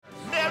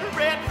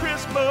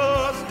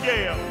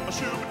yeah. A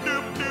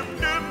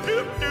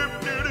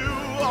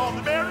shoo-doop-doop-doop-doop-doop-doo on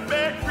the very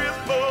Merry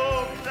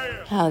Christmas,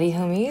 yeah. Howdy,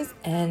 homies,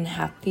 and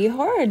happy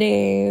horror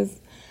days.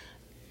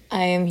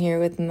 I am here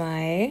with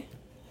my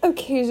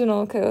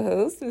occasional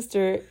co-host,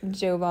 Mr.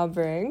 Joe Bob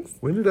Briggs.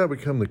 When did I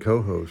become the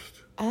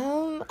co-host?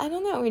 I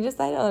don't know. We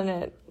decided on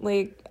it.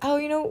 When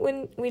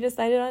we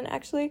decided on it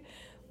actually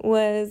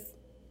was,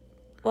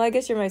 well, I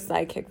guess you're my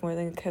sidekick more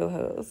than a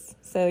co-host.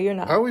 So you're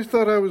not. I always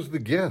thought I was the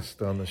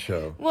guest on the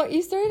show. Well,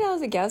 you started out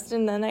as a guest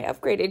and then I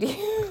upgraded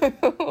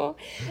you.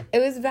 It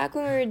was back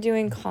when we were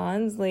doing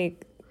cons,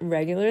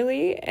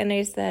 regularly, and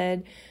I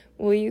said,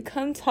 will you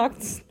come talk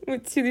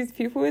to these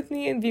people with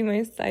me and be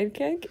my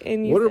sidekick?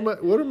 And you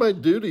what are my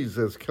duties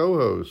as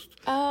co-host?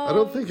 I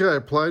don't think I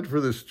applied for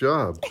this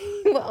job.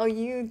 Well,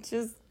 you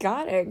just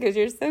got it because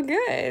you're so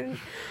good.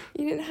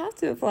 You didn't have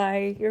to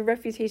apply. Your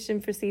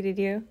reputation preceded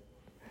you.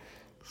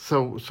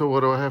 So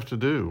what do I have to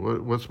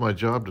do? What's my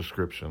job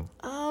description?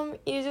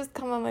 You just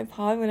come on my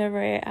pod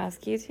whenever I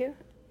ask you to,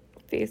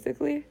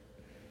 basically.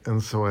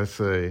 And so I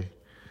say,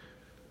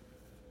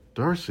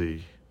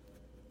 Darcy,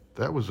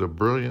 that was a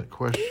brilliant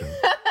question.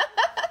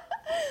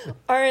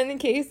 Or in the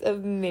case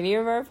of many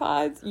of our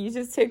pods, you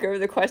just take over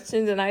the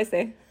questions and I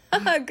say,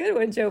 good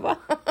one, Joe Bob.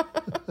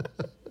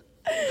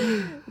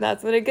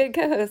 That's what a good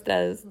co-host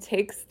does.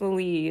 Takes the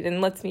lead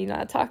and lets me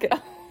not talk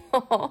at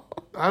all.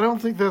 I don't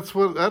think that's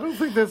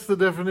the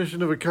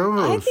definition of a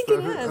co-host. I think it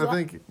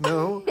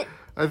is.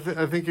 I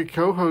think a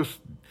co-host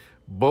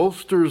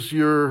bolsters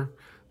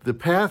the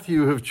path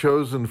you have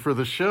chosen for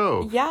the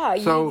show. Yeah,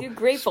 you do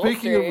great bolstering.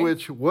 Speaking of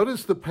which, what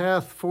is the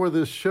path for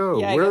this show?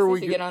 Yeah, where I guess are we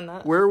we should get on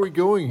that. Where are we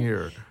going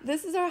here?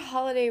 This is our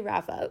holiday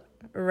wrap-up.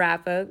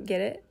 Wrap-up,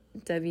 get it?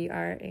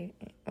 W-R-A.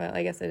 Well,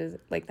 I guess it is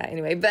like that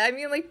anyway. But I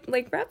mean,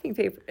 like wrapping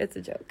paper. It's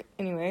a joke.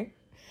 Anyway,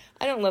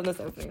 I don't love this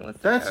opening.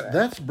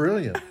 That's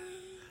brilliant.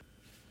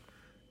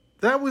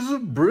 That was a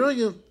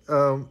brilliant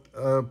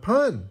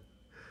pun.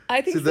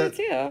 I think so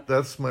too.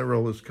 That's my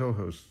role as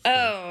co-host.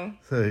 Oh.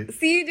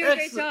 See, you do a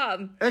great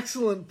job.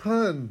 Excellent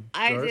pun,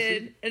 Darcy. I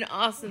did an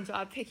awesome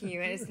job picking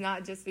you, and it's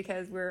not just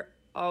because we're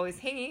always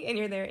hanging and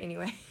you're there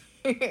anyway.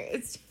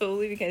 It's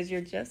totally because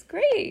you're just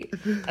great.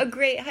 A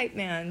great hype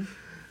man.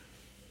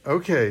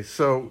 Okay,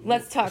 so...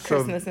 Let's talk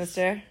Christmas,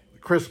 mister.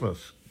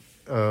 Christmas.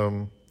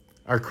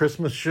 Our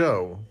Christmas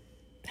show...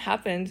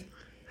 Happened.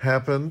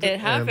 It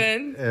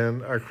happened.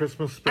 And our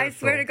Christmas special. I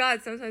swear to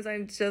God, sometimes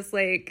I'm just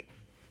like...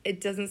 It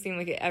doesn't seem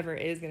like it ever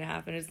is going to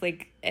happen. It's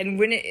like... And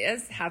when it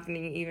is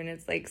happening even,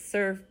 it's like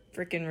so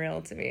freaking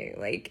real to me.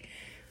 Like,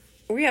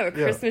 we have a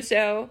Christmas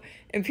show,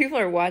 and people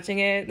are watching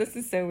it. This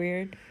is so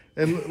weird.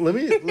 And let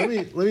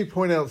me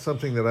point out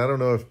something that I don't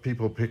know if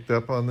people picked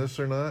up on this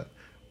or not,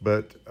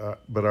 but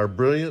our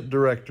brilliant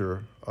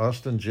director,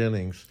 Austin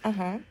Jennings,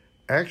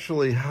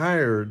 actually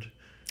hired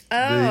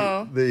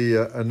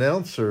the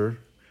announcer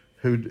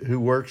who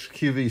works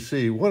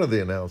QVC. One of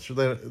the announcers.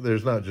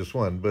 There's not just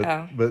one,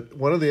 but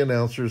one of the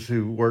announcers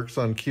who works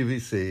on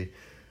QVC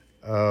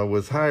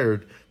was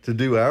hired to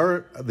do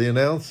the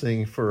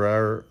announcing for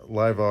our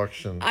live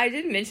auction. I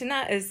did mention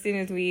that as soon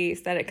as we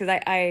said it because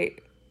I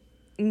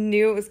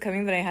knew it was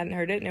coming, but I hadn't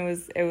heard it, and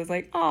it was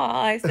like,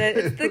 aw, I said,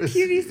 it's the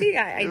QVC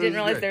guy. I didn't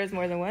realize there was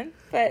more than one,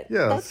 but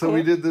that's so cool.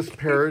 We did this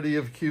parody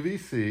of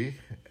QVC,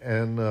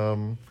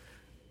 and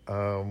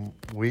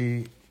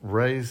we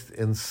raised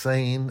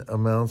insane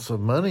amounts of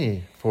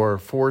money for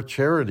 4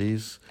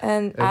 charities,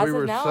 and we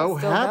were so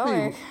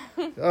happy.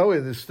 Oh,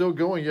 it is still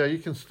going. Yeah, you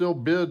can still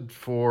bid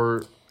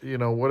for,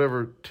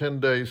 whatever, 10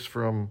 days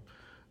from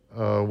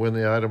when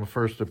the item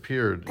first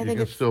appeared. You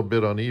can still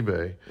bid on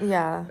eBay.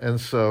 Yeah.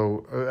 And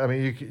so,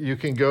 you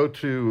can go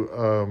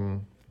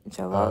to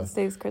Joe Bob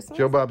Saves Christmas?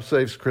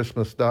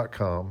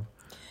 JoeBobSavesChristmas.com.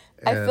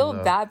 I feel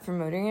bad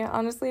promoting it,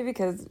 honestly,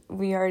 because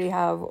we already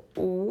have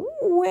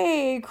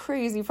way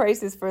crazy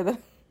prices for the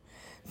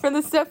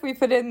stuff we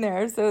put in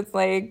there. So it's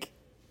like,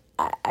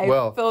 I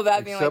feel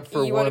bad being like,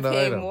 you want to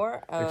pay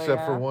more?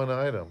 Except for one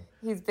item.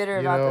 He's bitter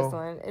about this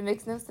one. It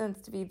makes no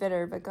sense to be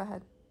bitter, but go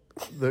ahead.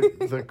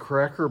 The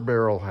Cracker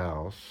Barrel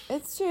house.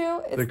 It's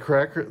true.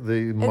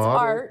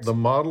 The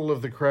model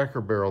of the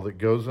Cracker Barrel that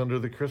goes under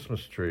the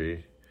Christmas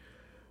tree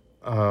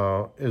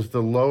is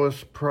the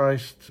lowest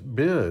priced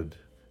bid.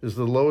 Is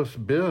the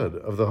lowest bid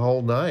of the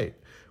whole night.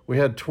 We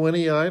had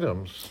 20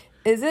 items.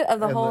 Is it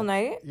of the whole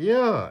night?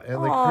 Yeah,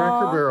 and the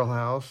Cracker Barrel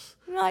house.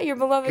 Not your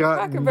beloved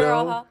Cracker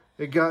Barrel house.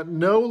 It got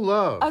no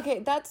love. Okay,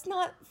 that's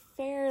not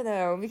fair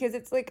though, because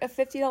it's like a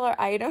 $50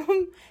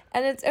 item,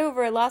 and it's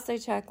over. Last I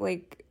checked,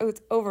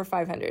 it's over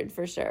 $500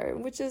 for sure,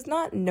 which is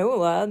not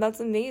NOLA. That's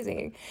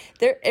amazing.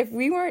 If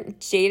we weren't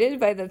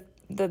jaded by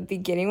the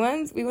beginning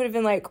ones, we would have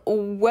been like,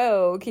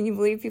 whoa, can you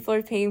believe people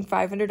are paying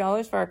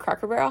 $500 for our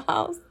Cracker Barrel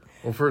house?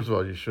 Well, first of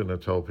all, you shouldn't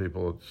have told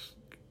people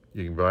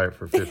you can buy it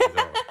for $50.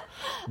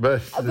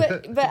 but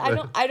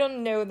I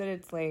don't know that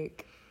it's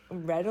like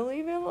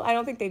readily available. I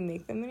don't think they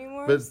make them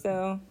anymore.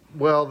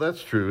 Well,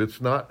 that's true.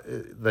 It's not.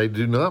 They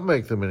do not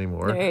make them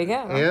anymore. There you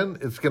go.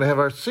 And it's going to have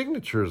our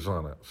signatures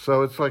on it.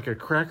 So it's like a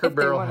Cracker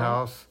Barrel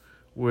house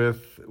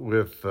with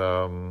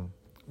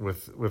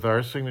with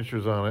our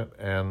signatures on it.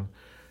 And,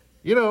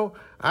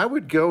 I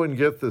would go and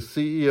get the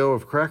CEO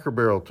of Cracker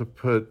Barrel to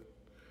put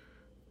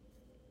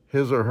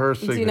his or her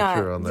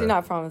signature on there. Do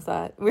not promise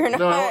that. We're not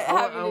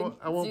having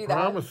I won't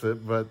promise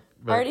it, but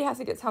I already have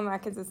to get Tom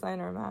Atkins to sign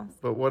our mask.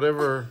 But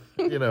whatever,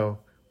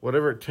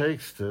 whatever it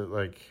takes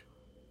to,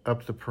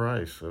 up the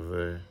price of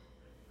the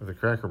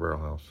Cracker Barrel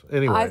house.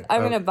 Anyway.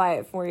 I'm going to buy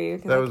it for you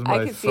because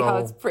I can see how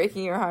it's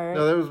breaking your heart.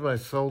 No, that was my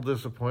sole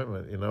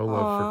disappointment,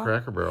 love for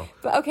Cracker Barrel.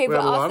 But okay, we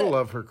but had also, a lot of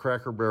love for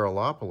Cracker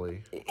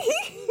Barrelopoly.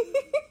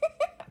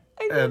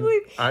 I can't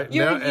believe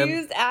your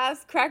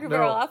used-ass Cracker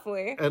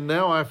Barrelopoly. And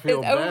now I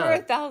feel bad. It's over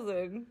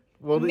 1,000.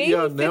 Well, maybe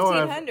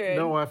 1,500.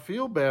 No, I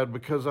feel bad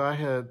because I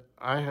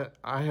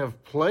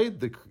have played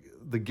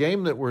the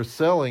game that we're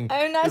selling.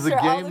 I'm not is sure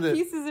a game all the that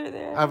pieces are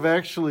there. I've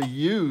actually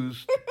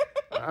used.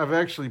 I've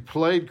actually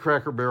played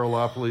Cracker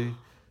Barrelopoly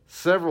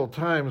several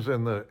times,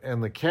 and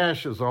the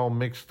cache is all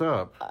mixed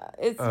up.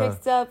 It's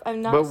mixed up.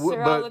 I'm not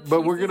sure all the pieces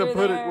but we're gonna are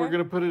put there. We're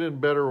gonna put it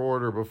in better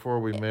order before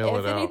we mail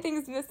it out. If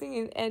anything's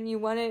missing and you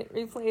want it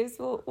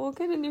replaced, we'll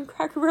get a new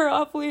Cracker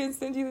Barrelopoly and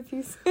send you the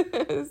pieces.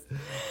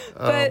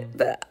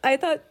 but I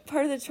thought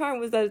part of the charm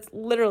was that it's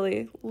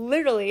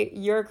literally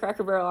your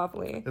Cracker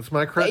Barrelopoly. It's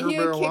my Cracker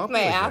Barrelopoly. You kicked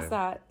my ass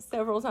at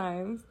several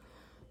times.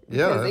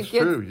 Yeah, that's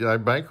true. Yeah, I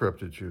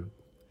bankrupted you.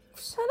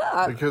 Shut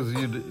up. Because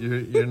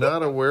you're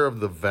not aware of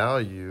the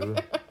value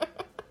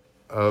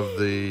of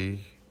the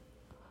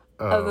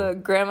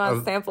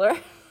grandma's sampler.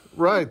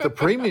 Right, the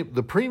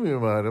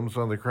premium items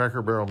on the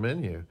Cracker Barrel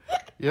menu.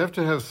 You have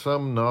to have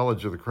some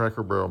knowledge of the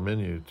Cracker Barrel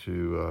menu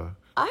to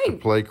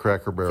play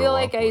Cracker Barrel. I feel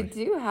like I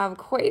do have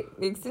quite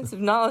extensive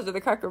knowledge of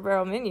the Cracker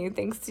Barrel menu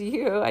thanks to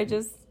you. I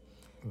don't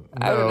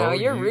know.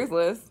 You're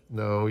ruthless.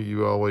 No,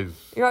 you're always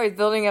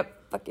building up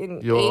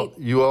fucking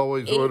you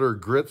always order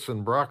grits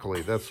and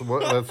broccoli. That's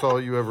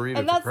all you ever eat.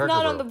 And that's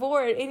not on the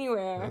board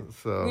anywhere.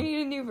 So we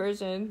need a new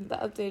version, the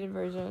updated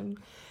version.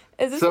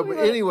 Is this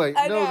anyway?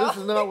 No, this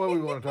is not what we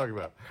want to talk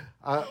about.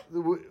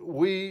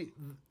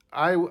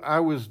 I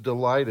was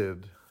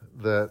delighted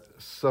that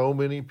so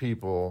many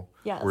people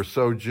were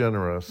so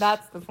generous.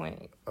 That's the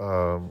point.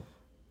 And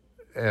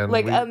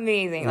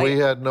amazing. We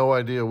had no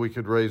idea we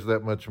could raise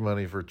that much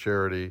money for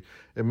charity.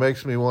 It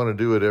makes me want to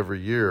do it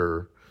every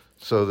year.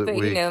 So that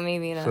maybe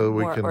in a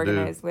more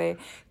organized way.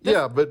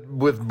 But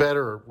with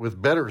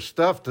better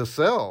stuff to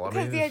sell.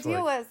 Because the idea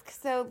was,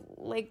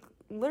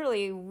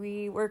 literally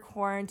we were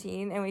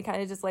quarantined and we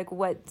kind of just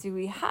what do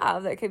we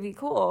have that could be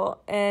cool?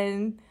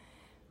 And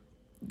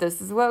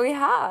this is what we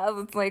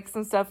have. It's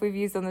some stuff we've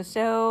used on the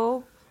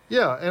show.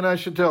 Yeah, and I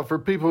should tell for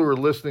people who are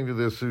listening to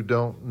this who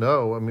don't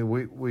know. I mean,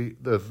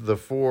 the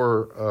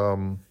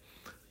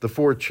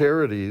four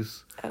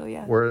charities. Oh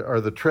yeah. Are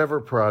the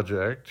Trevor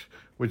Project,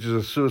 which is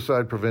a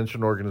suicide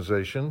prevention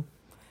organization,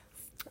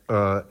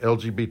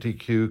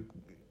 LGBTQ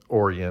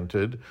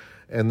oriented.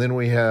 And then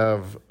we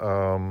have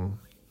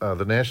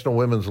the National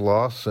Women's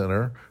Law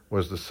Center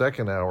was the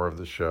second hour of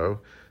the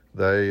show.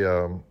 They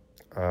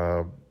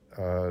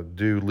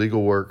do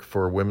legal work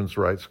for women's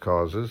rights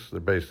causes. They're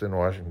based in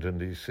Washington,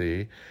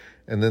 D.C.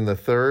 And then the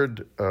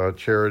third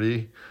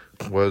charity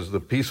was the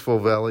Peaceful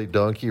Valley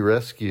Donkey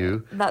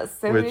Rescue. That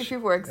many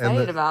people were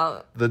excited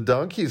about. The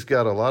donkeys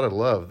got a lot of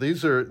love.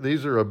 These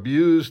are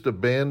abused,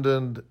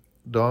 abandoned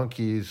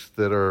donkeys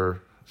that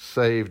are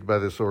saved by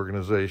this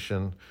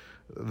organization.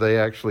 They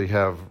actually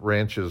have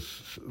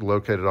ranches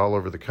located all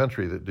over the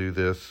country that do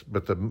this,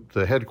 but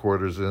the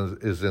headquarters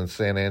is in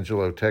San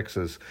Angelo,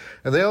 Texas.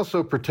 And they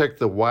also protect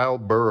the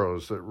wild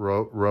burros that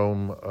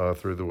roam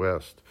through the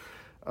West.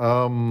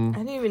 I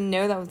didn't even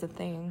know that was a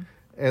thing.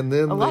 And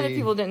then a lot of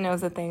people didn't know it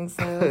was a thing,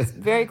 so it's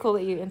very cool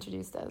that you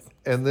introduced us.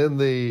 And then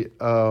the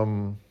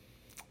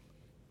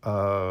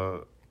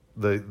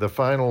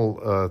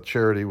final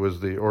charity was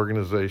the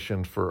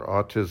Organization for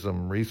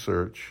Autism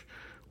Research,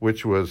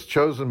 which was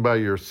chosen by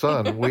your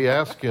son. We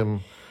asked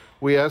him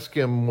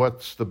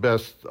what's the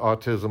best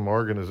autism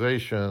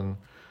organization,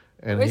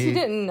 and which he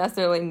didn't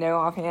necessarily know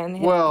offhand.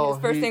 His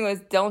first thing was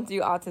don't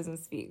do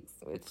Autism Speaks,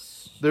 which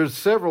there's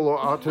several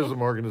autism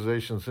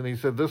organizations, and he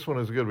said this one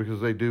is good because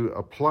they do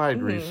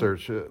applied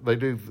research. They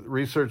do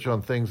research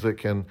on things that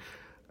can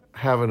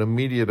have an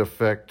immediate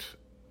effect.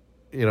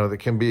 That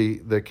can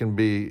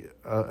be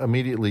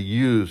immediately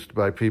used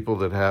by people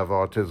that have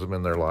autism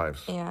in their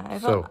lives. Yeah,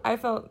 I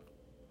felt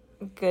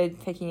good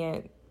picking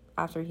it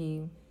after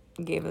he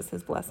gave us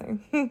his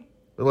blessing.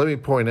 But let me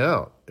point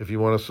out, if you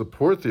want to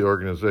support the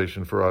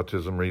Organization for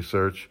Autism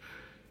Research,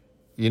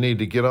 you need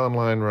to get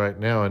online right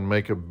now and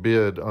make a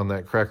bid on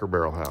that Cracker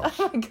Barrel house.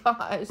 Oh my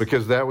gosh.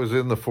 Because that was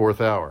in the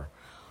fourth hour.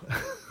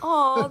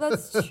 Oh,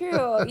 that's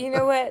true. You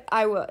know what?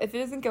 I will. If it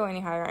doesn't go any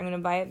higher, I'm going to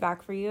buy it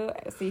back for you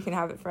so you can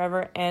have it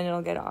forever and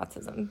it'll get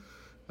autism.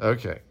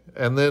 Okay.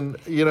 And then,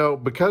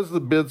 because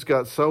the bids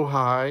got so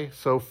high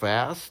so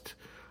fast,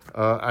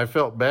 I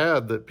felt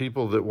bad that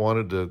people that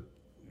wanted to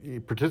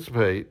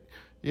participate,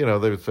 they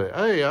would say,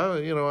 hey,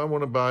 I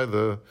want to buy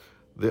the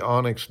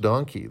Onyx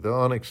Donkey. The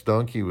Onyx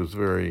Donkey was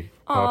very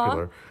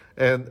popular.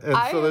 And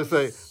so they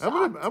say,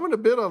 shocked. I'm gonna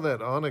bid on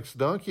that onyx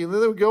donkey, and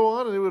then they would go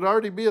on, and it would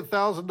already be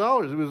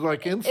 $1,000. It was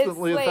like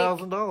instantly like-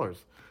 $1,000,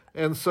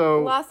 and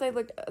so Last I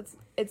looked,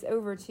 it's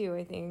over 2,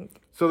 I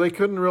think. so they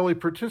couldn't really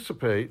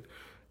participate.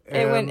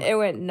 And It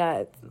went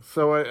nuts.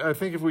 so I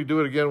think if we do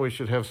it again, we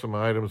should have some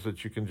items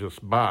that you can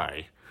just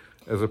buy,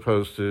 as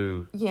opposed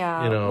to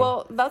Yeah. you know,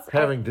 Well, that's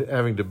having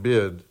to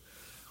bid.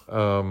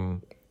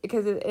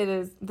 because it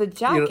is the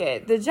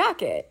jacket. The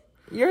jacket.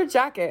 Your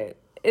jacket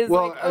is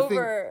Well, like I think-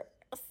 over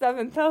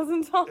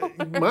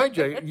 $7,000. My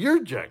jacket,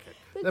 your jacket.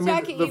 The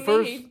jacket you made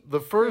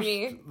for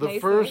me,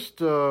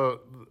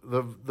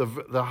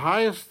 the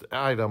highest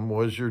item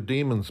was your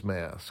demon's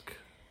mask.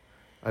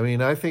 I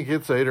mean, I think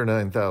it's $8,000 or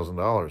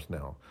 $9,000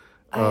 now.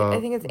 I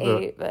think it's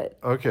 8, but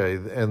Okay,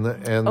 and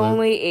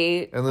only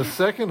 8. and the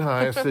second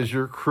highest is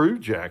your crew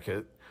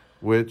jacket,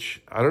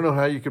 which I don't know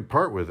how you could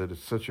part with it.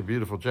 It's such a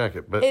beautiful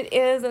jacket, but It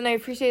is, and I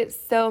appreciate it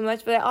so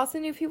much. But I also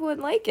knew people would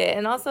like it,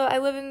 and also I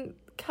live in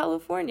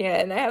California,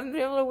 and I haven't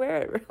been able to wear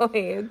it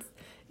really. It's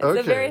Okay.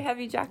 a very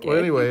heavy jacket. Well,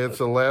 anyway, it's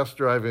a last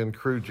drive-in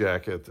crew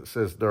jacket that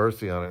says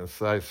Darcy on it. It's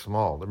size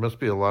small. There must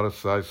be a lot of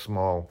size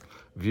small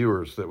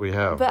viewers that we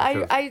have. But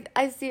because-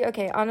 I see.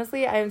 Okay,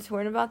 honestly, I am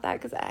torn about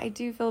that because I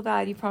do feel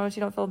bad. You promise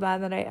you don't feel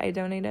bad that I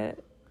donate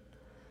it?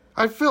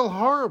 I feel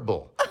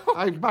horrible.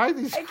 I buy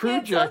these I crew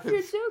can't tell if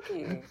jackets. you're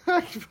joking.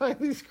 I buy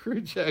these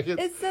crew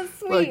jackets. It's so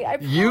sweet. I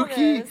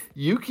Yuki,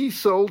 promise.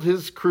 sold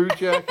his crew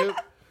jacket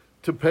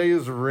to pay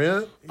his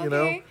rent. You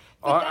know, Okay,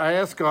 but I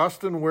asked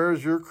Austin,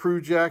 "Where's your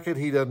crew jacket?"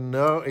 He doesn't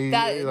know.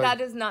 That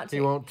is not true.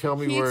 He won't tell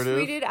me where it is.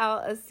 He tweeted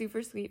out a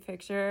super sweet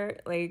picture,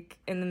 like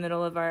in the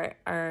middle of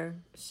our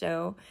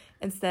show,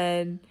 and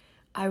said,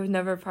 "I would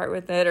never part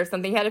with it," or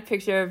something. He had a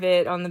picture of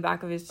it on the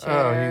back of his chair.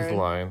 Oh, he's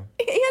lying.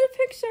 He had a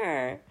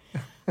picture.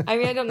 I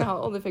mean, I don't know how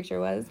old the picture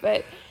was,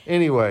 but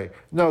Anyway,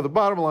 no. The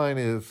bottom line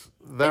is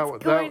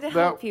It's going to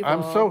help people.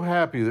 I'm so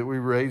happy that we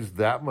raised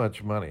that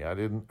much money. I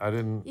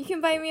didn't. you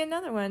can buy me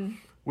another one.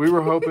 We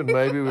were hoping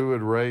maybe we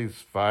would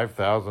raise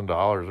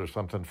 $5,000 or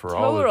something for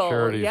all the Total,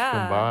 charities yeah.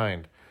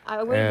 combined.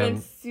 I would have been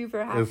And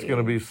super happy. It's going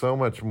to be so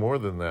much more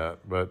than that,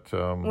 but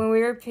When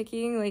we were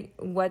picking like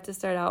what to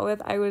start out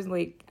with, I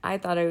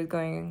thought I was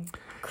going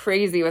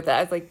crazy with that.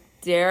 I was like,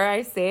 dare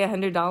I say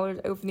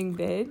 $100 opening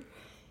bid?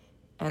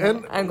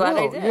 And I'm glad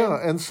I did.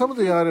 Yeah, and some of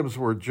the items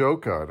were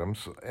joke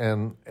items,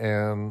 and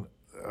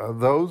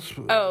those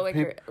like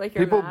your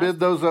people mask? bid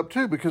those up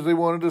too because they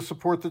wanted to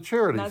support the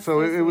charity. That's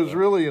So so it was sweet.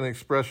 really an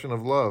expression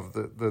of love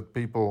that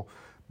people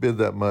bid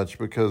that much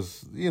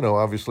because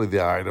obviously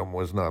the item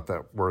was not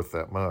that worth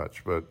that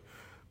much, but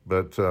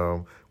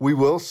we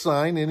will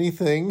sign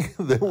anything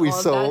that we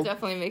sold. That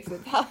definitely makes it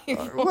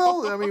valuable.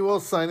 Well, I mean, we'll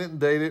sign it and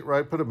date it,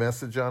 right? Put a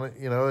message on it.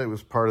 It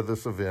was part of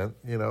this event.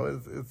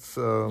 It's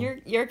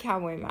Your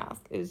cowboy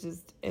mask is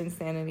just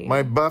insanity.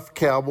 my buff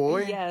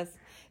cowboy. Yes.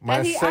 My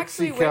That he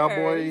sexy actually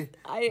cowboy.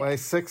 wears. My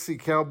sexy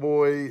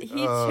cowboy.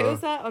 He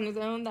chose that on his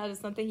own. That is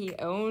something he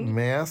owned.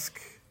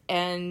 Mask.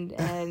 And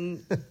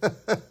I'm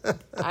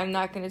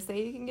not gonna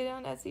say you can get it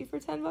on Etsy for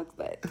 $10,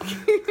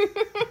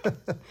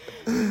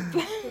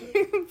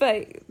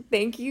 but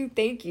thank you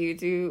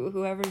to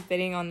whoever's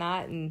bidding on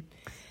that and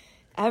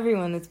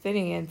everyone that's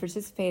bidding and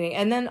participating.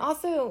 And then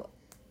also,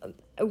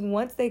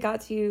 once they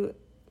got to,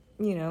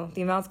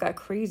 the amounts got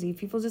crazy,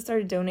 people just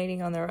started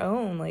donating on their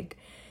own, like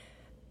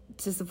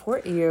to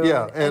support you.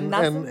 Yeah, and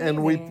that's and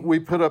amazing. we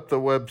put up the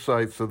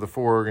websites of the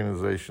 4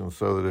 organizations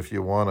so that if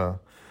you wanna,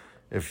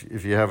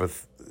 if you have a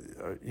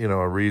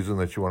reason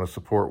that you want to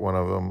support one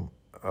of them,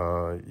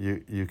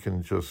 you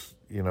can just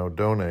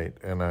donate,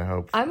 and I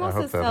hope I'm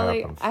also that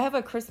selling. happens. I have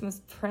a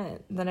Christmas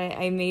print that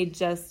I made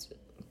just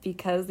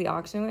because the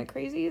auction went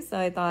crazy. So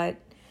I thought,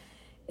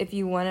 if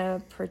you want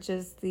to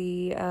purchase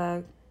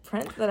the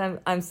print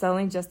that I'm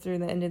selling just through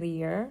the end of the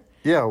year.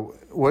 Yeah,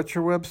 what's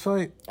your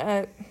website?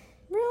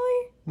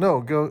 Really? No,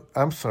 go.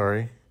 I'm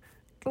sorry.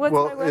 What's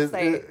my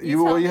website?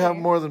 You tell have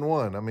me. more than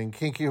one. I mean,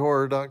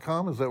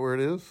 kinkyhorror.com. Is that where it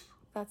is?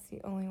 That's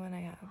the only one I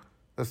have.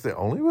 That's the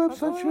only website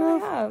the only you one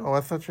have? I have. Oh,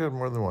 I thought you had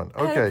more than one.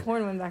 I had a Okay.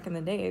 porn one back in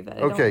the day, but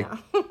I Okay.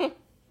 don't now.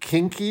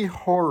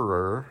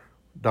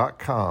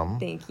 kinkyhorror.com.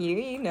 Thank you.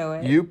 You know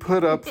it. You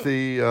put up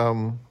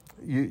the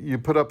you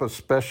put up a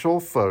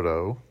special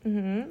photo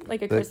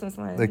like a Christmas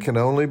one. that can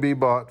only be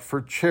bought for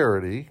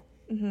charity.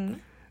 And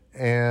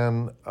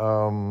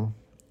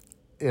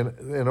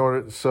in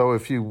order, so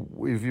if you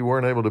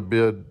weren't able to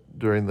bid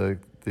during the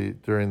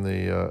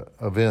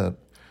event,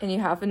 and you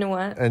happen to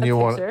want and a you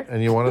picture.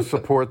 want to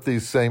support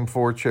these same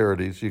 4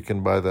 charities, you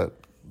can buy that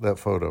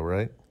photo,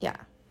 right? Yeah.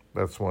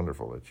 That's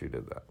wonderful that you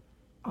did that.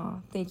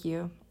 Oh, thank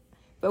you.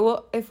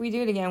 But if we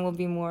do it again, we'll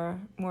be more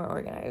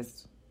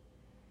organized.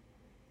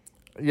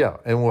 Yeah,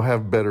 and we'll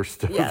have better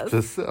stuff Yes.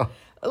 to sell.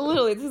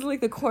 Literally, this is like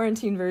the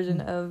quarantine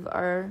version of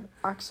our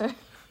auction.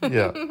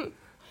 Yeah.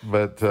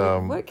 But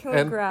what can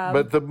we grab?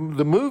 But the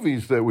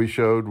movies that we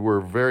showed were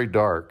very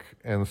dark,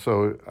 and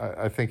so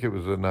I think it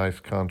was a nice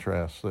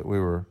contrast that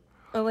we're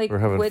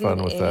having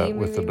fun with that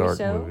with the dark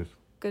movies.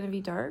 Going to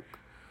be dark?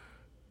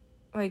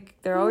 Like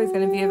they're always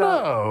going to be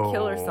about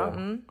kill or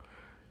something.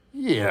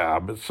 Yeah,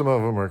 but some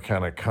of them are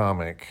kind of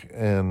comic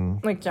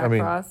and Like Jack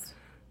Frost.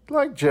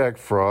 like Jack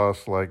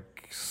Frost, like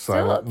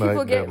Silent Night,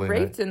 people get Deadly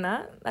raped Night. in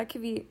that. That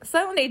could be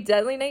Silent Night,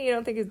 Deadly Night. You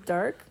don't think is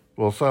dark?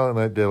 Well, Silent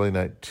Night, Deadly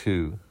Night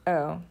 2.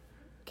 Oh,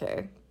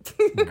 okay.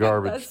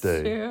 Garbage That's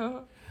Day.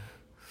 true.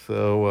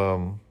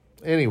 So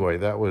anyway,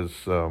 that was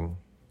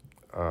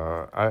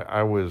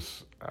I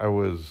was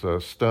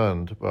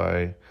stunned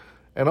by,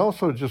 and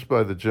also just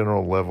by the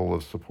general level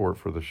of support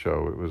for the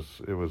show.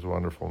 It was a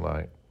wonderful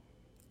night.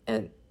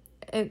 It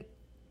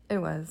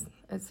was.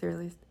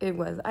 It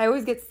was. I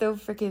always get so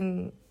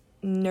freaking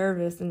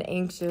nervous and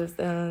anxious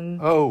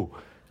and. Oh,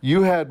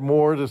 you had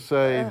more to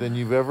say than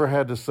you've ever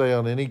had to say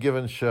on any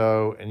given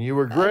show, and you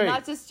were great.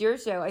 Not just your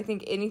show. I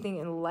think anything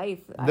in life.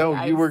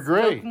 No, you were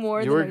great.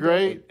 You were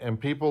great, and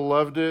people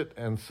loved it.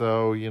 And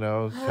so,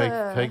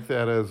 take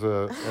that as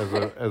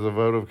a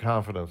vote of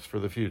confidence for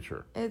the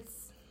future.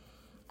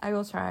 I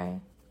will try.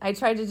 I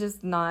tried to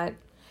just not.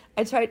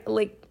 I tried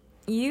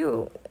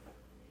you.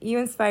 You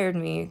inspired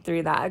me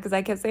through that because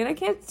I kept saying I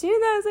can't do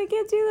this. I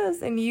can't do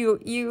this, and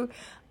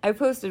I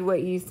posted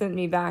what you sent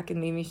me back and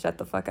made me shut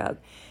the fuck up.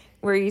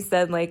 Where you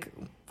said,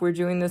 we're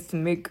doing this to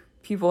make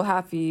people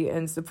happy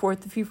and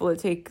support the people that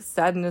take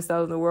sadness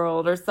out of the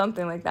world or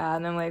something like that.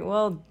 And I'm like,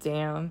 well,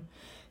 damn.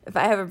 If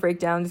I have a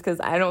breakdown just because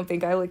I don't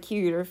think I look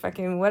cute or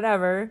fucking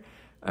whatever,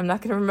 I'm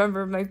not going to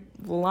remember my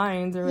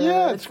lines or whatever.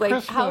 Yeah, it's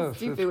Christmas. How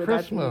stupid would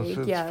Christmas. that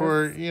be? It's yes.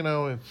 for,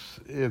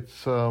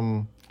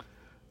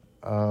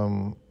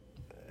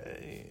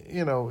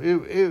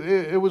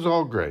 it was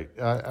all great.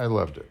 I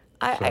loved it.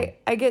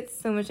 I get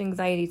so much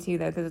anxiety too,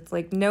 though, because it's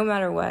no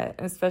matter what,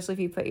 especially if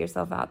you put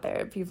yourself out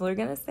there, people are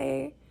going to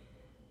say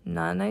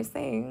not nice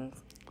things.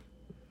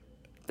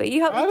 But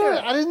you help me through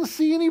it. I didn't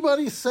see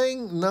anybody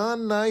saying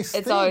non-nice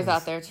things. It's always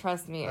out there,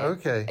 trust me.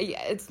 Okay.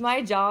 Yeah, it's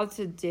my job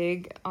to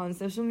dig on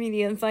social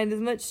media and find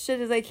as much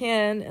shit as I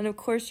can, and of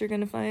course you're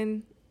going to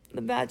find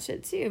the bad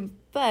shit too.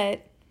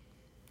 But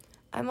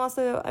I'm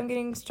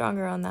getting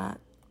stronger on that.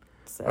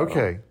 So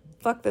okay.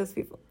 Fuck those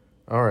people.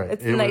 All right.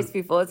 It's the nice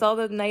people. It's all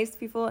the nice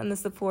people and the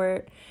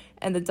support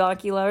and the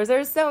donkey lovers.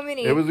 There's so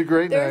many. It was a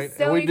great night. There's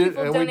so many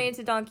people donating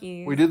to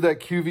donkeys. We did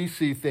that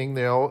QVC thing.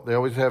 They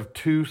always have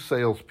two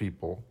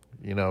salespeople,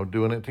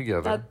 doing it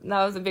together.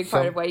 That was a big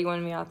part of why you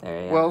wanted me out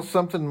there. Yeah. Well,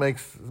 something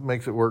makes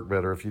it work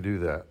better if you do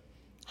that.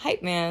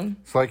 Hype man.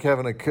 It's like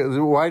having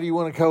why do you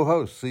want a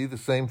co-host? See, the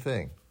same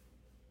thing.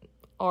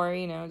 Or,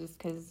 just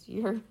because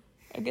you're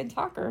a good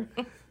talker.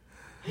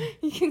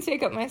 You can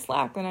take up my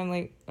slack when I'm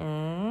like,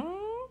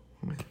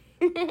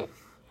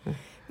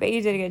 But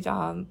you did a good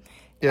job.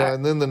 Yeah,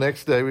 and then the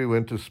next day we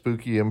went to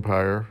Spooky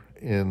Empire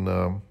in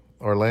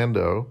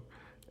Orlando,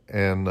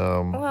 and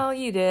well,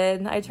 you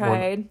did. I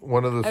tried.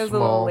 One of the I was a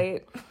little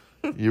late.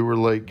 You were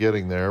late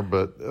getting there,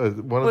 but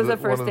was the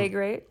first day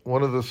great?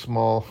 One of the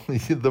small.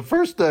 The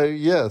first day,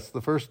 yes,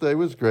 the first day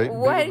was great.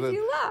 Why did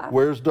you laugh?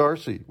 Where's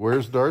Darcy?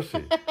 Where's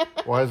Darcy?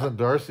 Why isn't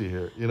Darcy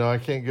here? I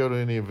can't go to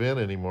any event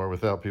anymore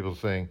without people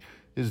saying,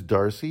 "Is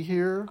Darcy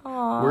here?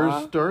 Aww.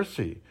 Where's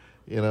Darcy?"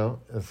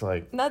 It's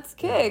like... That's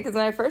good, because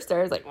when I first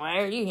started, I was like, why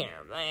are you here?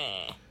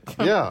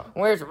 Yeah.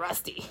 Where's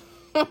Rusty?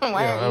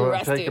 Why are you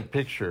Rusty? Take a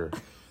picture.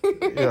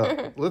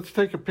 Yeah, let's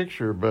take a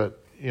picture,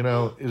 but,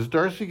 is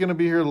Darcy going to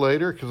be here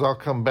later? Because I'll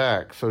come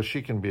back so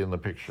she can be in the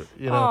picture.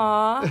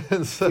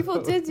 Aww. So,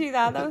 people did do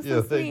that. That was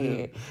so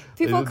sweet.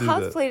 People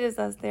cosplayed as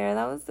us there.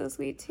 That was so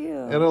sweet,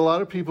 too. And a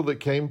lot of people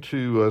that came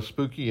to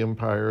Spooky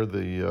Empire,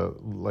 the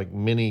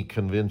mini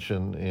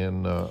convention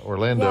in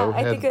Orlando,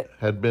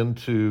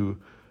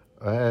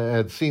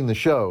 had seen the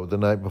show the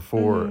night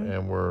before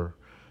and were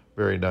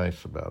very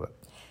nice about it.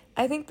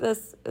 I think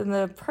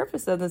the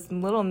purpose of this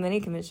little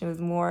mini convention was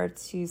more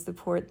to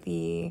support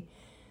the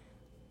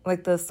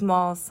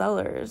small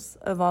sellers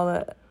of all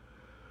the,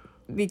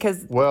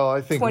 because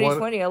I think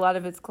 2020 a lot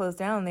of it's closed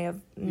down. They have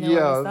nowhere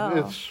to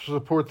sell. It's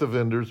support the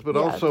vendors, but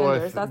also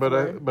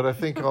I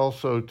think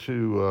also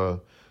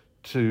to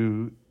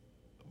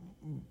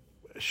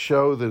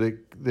show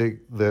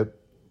that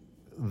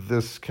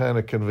this kind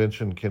of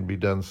convention can be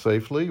done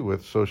safely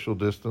with social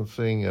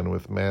distancing and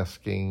with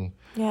masking.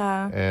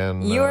 Yeah.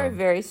 And you were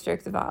very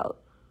strict about,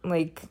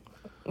 we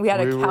had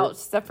a couch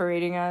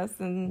separating us.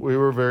 And we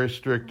were very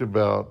strict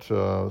about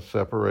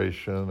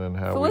separation and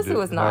how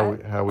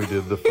how we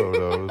did the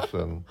photos.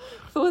 And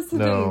Felicity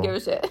didn't give a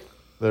shit.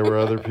 There were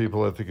other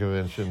people at the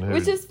convention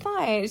which is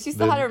fine. She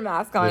still had her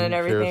mask on and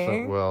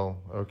everything. Well,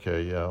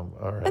 okay, yeah,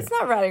 all right. It's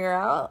not ratting her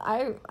out.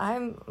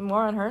 I'm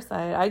more on her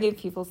side. I gave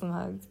people some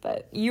hugs,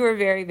 but you were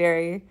very,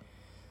 very...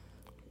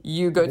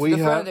 You go to the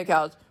front of the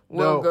couch.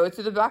 We'll go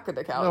to the back of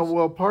the couch. No,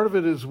 well, part of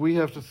it is we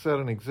have to set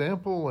an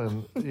example,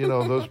 and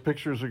those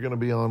pictures are going to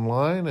be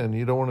online, and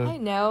you don't want to. I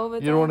know,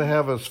 but you don't want to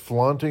have us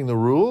flaunting the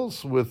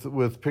rules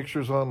with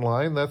pictures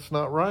online. That's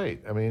not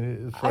right. I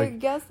mean, it's like, I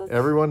guess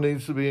everyone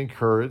needs to be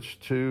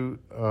encouraged to.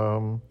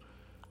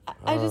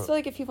 I just feel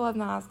like if people have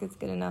masks, it's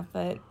good enough,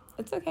 but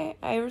it's okay.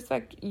 I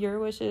respect your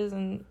wishes,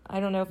 and I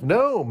don't know if...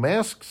 No,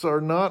 masks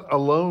are not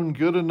alone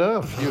good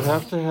enough. You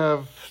have to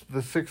have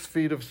the 6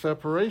 feet of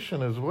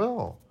separation as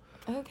well.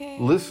 Okay.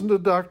 Listen to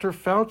Dr.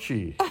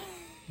 Fauci.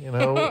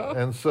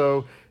 And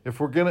so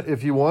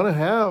if you want to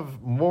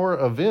have more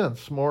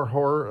events, more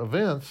horror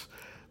events,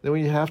 then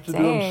we have to do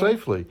them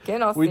safely.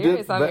 Getting all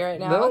serious on me right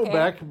now. No,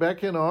 okay.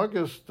 back in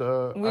August,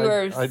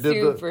 I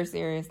did super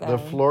serious. The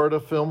Florida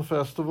Film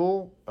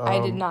Festival. I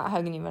did not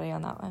hug anybody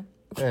on that one.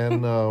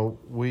 And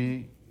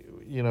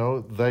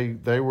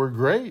they were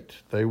great.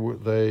 They were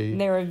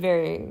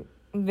very,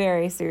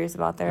 very serious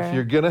about their. If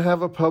you're going to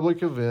have a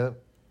public event,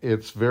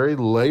 it's very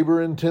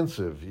labor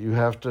intensive. You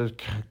have to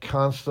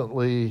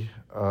constantly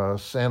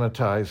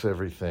sanitize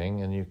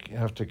everything, and you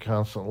have to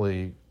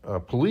constantly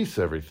police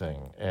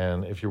everything.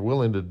 And if you're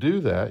willing to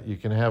do that, you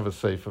can have a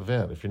safe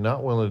event. If you're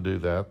not willing to do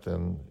that,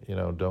 then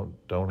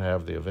don't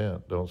have the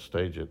event. Don't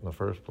stage it in the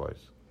first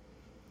place.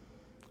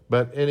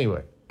 But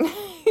anyway,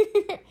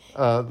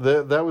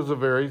 that was a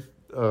very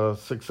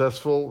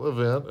successful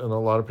event, and a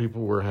lot of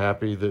people were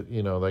happy that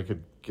they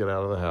could get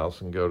out of the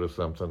house and go to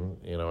something.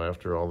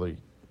 After all the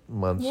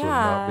months of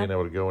not being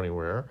able to go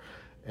anywhere.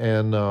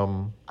 And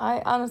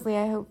I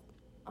hope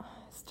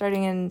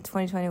starting in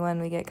 2021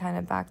 we get kind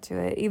of back to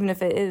it, even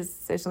if it is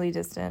socially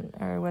distant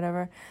or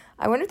whatever.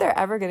 I wonder if they're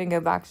ever going to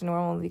go back to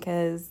normal,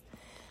 because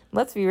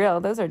let's be real,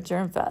 those are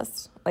germ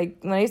fest. Like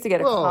when I used to get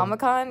a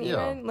Comic-Con,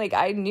 even like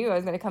I knew I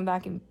was going to come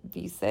back and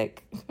be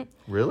sick.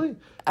 Really?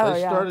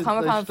 They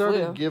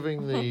started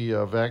giving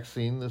the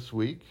vaccine this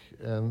week,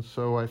 and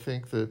so I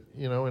think that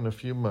in a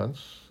few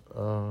months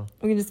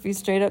we can just be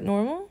straight up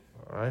normal.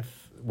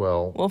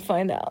 We'll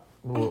find out.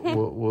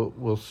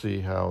 we'll see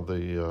how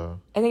the.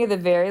 I think at the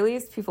very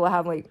least, people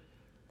have like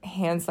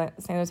hand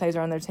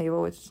sanitizer on their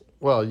table, which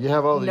you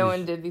have all no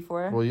one did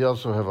before. Well, you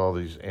also have all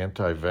these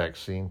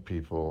anti-vaccine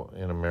people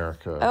in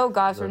America. Oh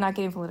gosh, we're not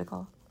getting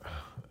political.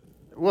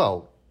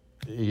 Well,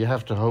 you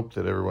have to hope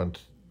that everyone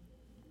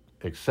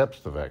accepts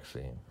the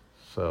vaccine.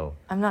 So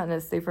I'm not in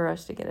a super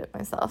rush to get it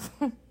myself.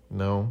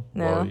 No.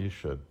 Well, you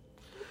should.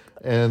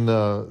 And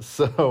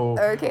so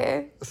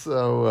okay.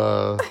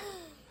 So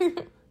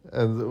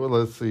and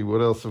let's see,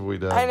 what else have we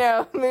done? I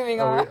know.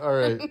 Moving on. All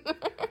right.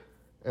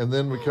 And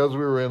then because we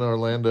were in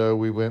Orlando,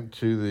 we went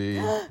to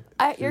the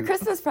your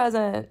Christmas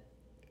present.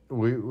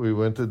 We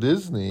went to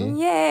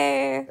Disney.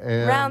 Yay!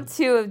 And, Round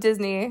 2 of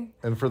Disney.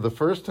 And for the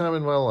first time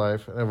in my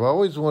life, and I've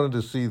always wanted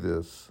to see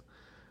this.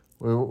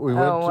 We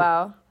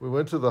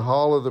went to the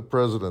Hall of the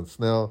Presidents.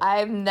 Now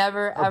I've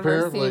never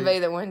ever seen anybody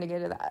that wanted to go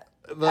to that.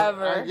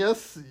 Ever. I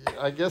guess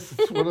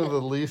it's one of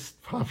the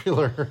least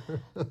popular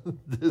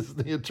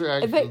Disney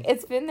attractions.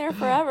 It's been there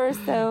forever,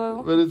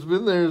 so. But it's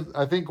been there.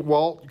 I think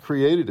Walt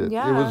created it.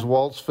 Yeah. It was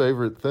Walt's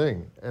favorite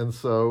thing, and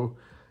so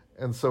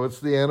it's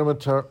the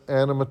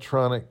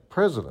animatronic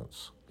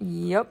presidents.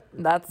 Yep,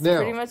 that's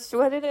pretty much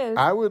what it is.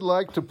 I would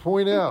like to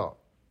point out,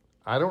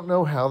 I don't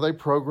know how they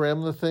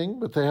program the thing,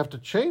 but they have to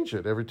change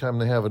it every time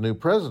they have a new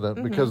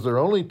president because there are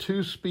only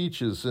 2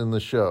 speeches in the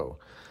show,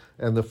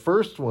 and the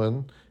first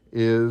one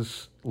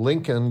is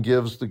Lincoln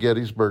gives the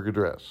Gettysburg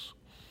Address.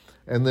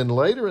 And then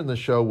later in the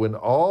show, when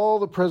all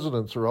the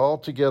presidents are all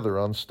together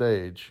on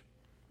stage,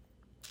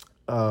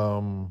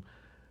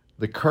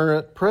 the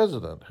current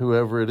president,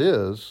 whoever it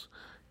is,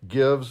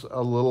 gives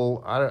a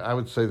little, I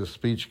would say the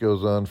speech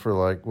goes on for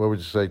like, what would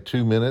you say,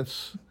 2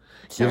 minutes?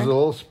 Sure. Gives a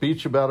little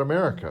speech about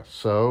America.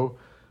 So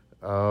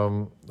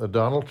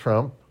Donald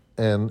Trump,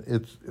 and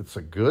it's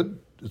a good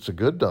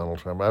Donald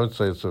Trump. I would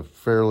say it's a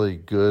fairly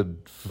good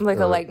a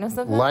likeness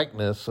of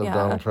him?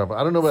 Donald Trump.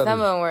 I don't know about some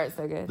of them weren't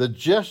so good. The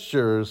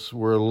gestures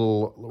were a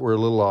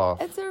little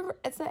off. It's an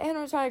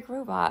animatronic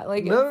robot.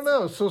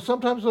 No. So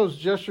sometimes those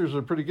gestures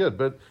are pretty good,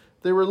 but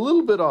they were a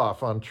little bit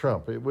off on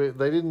Trump. They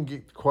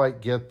didn't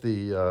quite get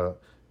the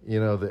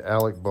the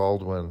Alec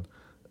Baldwin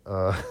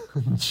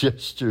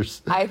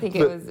gestures. I think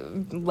it was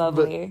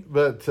lovely.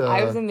 But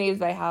I was amazed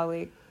by how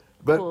cool it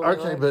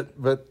was.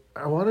 But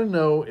I want to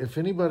know if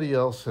anybody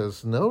else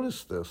has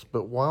noticed this,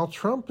 but while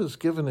Trump is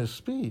giving his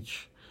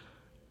speech,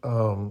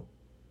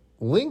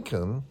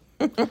 Lincoln,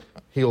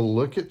 he'll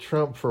look at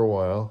Trump for a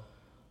while,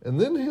 and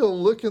then he'll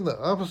look in the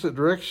opposite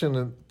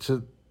direction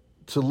to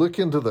look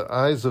into the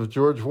eyes of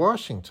George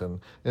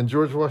Washington, and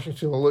George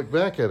Washington will look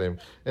back at him,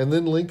 and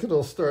then Lincoln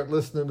will start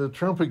listening to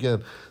Trump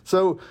again.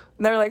 So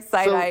they're like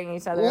side-eyeing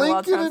each other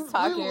while Trump's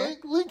talking.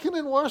 Lincoln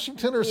and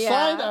Washington are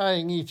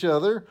side-eyeing each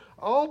other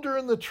all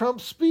during the Trump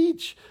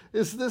speech.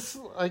 Is this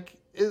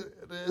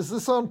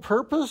on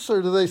purpose,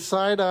 or do they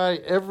side-eye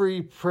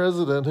every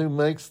president who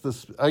makes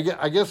this? I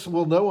guess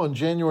we'll know on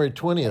January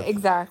 20th.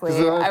 Exactly.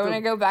 I want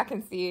to go back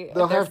and see if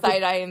they're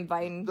side-eyeing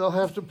Biden. They'll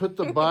have to put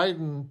the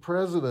Biden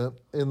president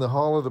in the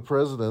Hall of the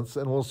Presidents,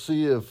 and we'll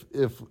see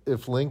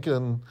if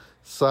Lincoln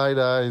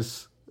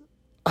side-eyes.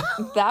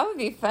 That would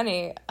be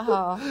funny.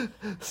 Oh,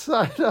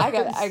 side-eyes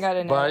I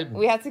gotta know. Biden.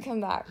 We have to come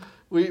back.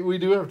 We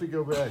do have to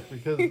go back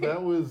because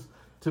that was,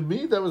 to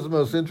me, that was the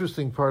most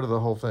interesting part of the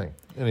whole thing.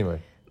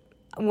 Anyway.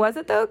 Was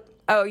it though?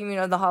 Oh, you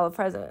mean the Hall of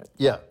Presidents?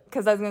 Yeah.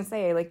 Because I was going to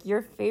say,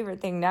 your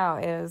favorite thing now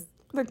is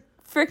the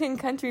freaking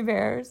Country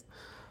Bears.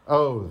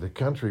 Oh, the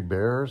Country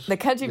Bears? The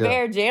Country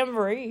Bear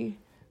Jamboree.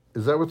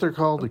 Is that what they're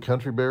called? The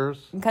Country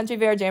Bears? Country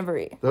Bear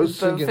Jamboree. Those Is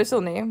the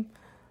official name.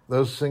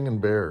 Those singing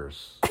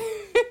bears.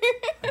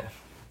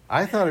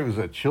 I thought it was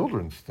a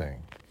children's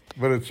thing,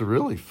 but it's a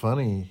really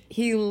funny.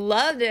 He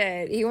loved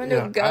it. He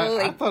wanted to go.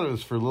 I thought it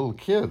was for little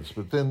kids,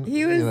 but then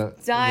he was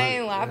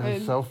dying laughing.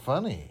 It's so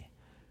funny,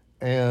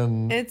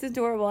 and it's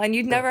adorable. And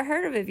you'd never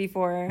heard of it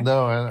before.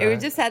 No, it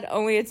just had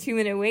only a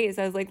 2-minute wait.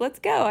 So I was like, "Let's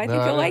go! I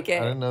think you'll like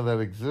it." I didn't know that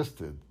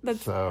existed.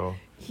 So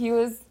he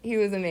was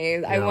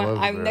amazed.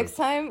 Yeah, next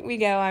time we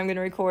go, I'm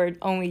gonna record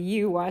only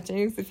you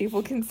watching so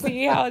people can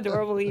see how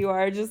adorable you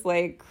are, just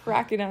like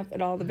cracking up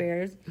at all the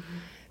bears.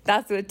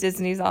 That's what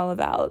Disney's all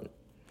about.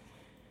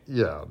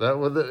 Yeah, that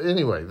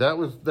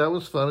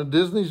was fun. And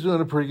Disney's doing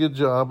a pretty good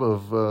job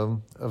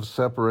of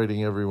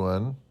separating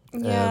everyone.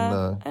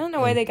 Yeah, and, I don't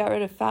know why they got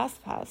rid of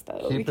Fast Pass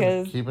though,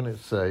 because keeping it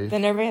safe.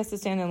 Then everybody has to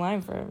stand in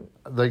line for.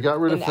 They got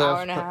rid of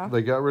hour and a half.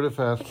 They got rid of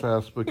Fast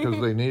Pass because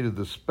they needed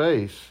the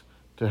space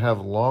to have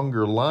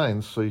longer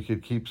lines, so you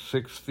could keep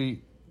 6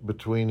 feet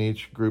between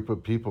each group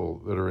of people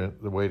that are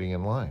waiting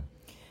in line.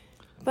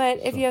 But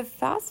if you have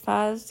Fast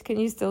Pass, can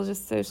you still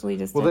just socially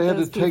distance? Well, they had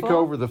to take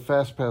over the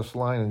Fast Pass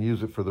line and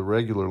use it for the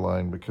regular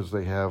line because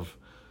they have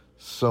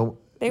so.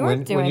 They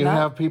weren't doing that. When you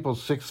have people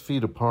 6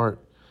 feet apart,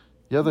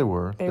 yeah, they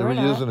were. They were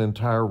using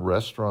entire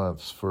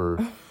restaurants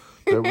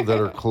that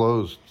are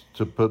closed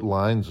to put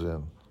lines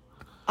in.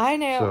 I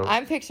know. So,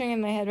 I'm picturing in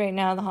my head right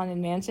now the Haunted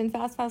Mansion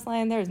Fast Pass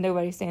line. There's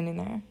nobody standing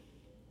there.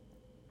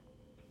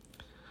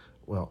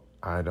 Well,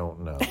 I don't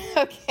know.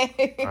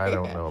 Okay. I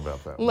don't know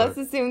about that. Let's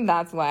assume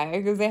that's why,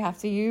 because they have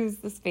to use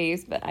the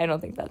space, but I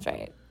don't think that's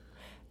right.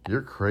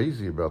 You're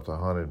crazy about the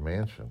Haunted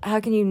Mansion.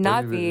 How can you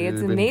not be?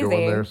 It's amazing. You've been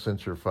going there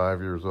since you're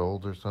 5 years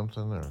old or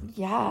something? Or?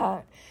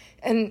 Yeah.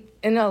 And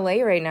in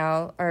LA right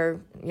now,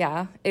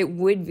 it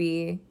would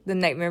be the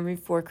Nightmare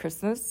Before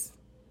Christmas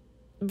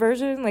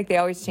version. Like, they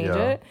always change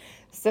it.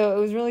 So it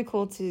was really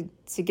cool to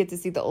get to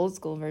see the old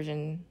school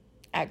version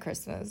at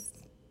Christmas.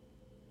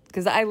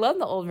 Because I love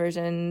the old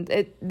version.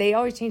 They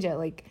always change it,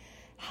 like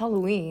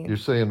Halloween. You're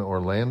saying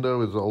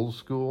Orlando is old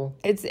school?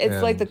 It's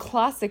like the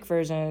classic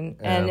version,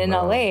 and in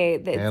LA,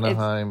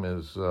 Anaheim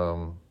is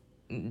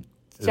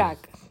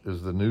Jack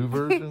is the new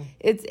version.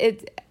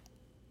 it's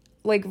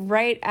like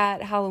right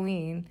at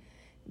Halloween,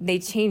 they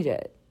change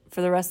it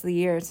for the rest of the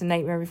year to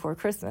Nightmare Before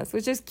Christmas,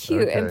 which is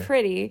cute and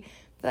pretty.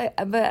 But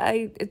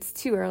it's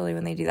too early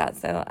when they do that.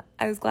 So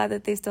I was glad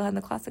that they still had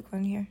the classic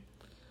one here.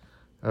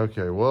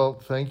 Okay, well,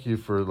 thank you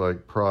for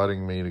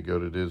prodding me to go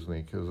to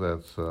Disney because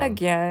that's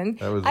again.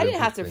 That was I didn't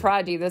have to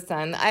prod you this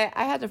time. I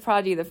had to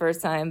prod you the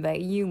first time,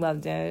 but you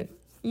loved it.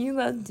 You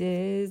love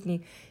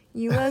Disney.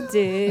 You love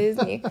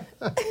Disney.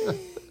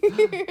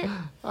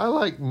 I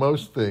like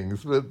most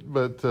things, but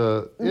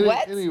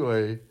what?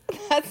 Anyway,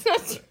 that's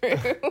not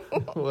true.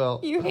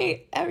 Well, you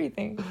hate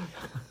everything.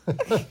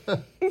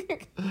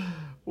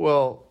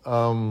 Well,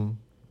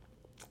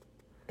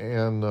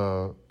 and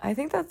I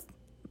think that's.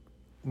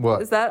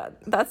 What?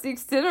 That's the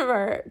extent of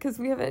our, because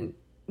we haven't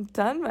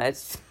done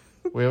much.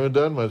 We haven't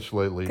done much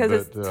lately. Because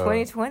it's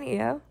 2020,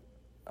 yeah.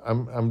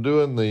 I'm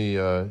doing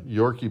the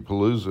Yorkie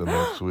Palooza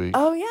next week.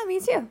 Oh, yeah, me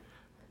too.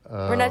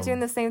 We're not doing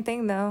the same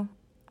thing, though.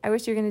 I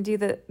wish you were going to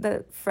do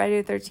the Friday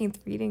the 13th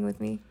reading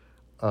with me.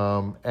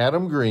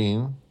 Adam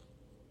Green,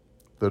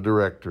 the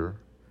director,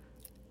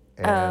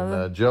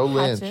 and Joe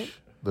Lynch,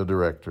 the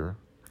director,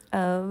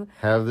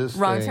 have this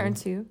Wrong Turn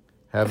 2.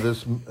 Have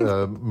this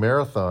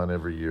marathon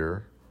every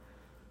year.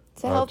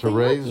 To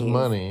raise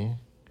money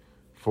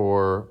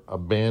for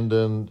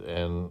abandoned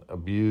and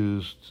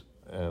abused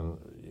and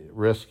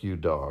rescue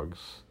dogs,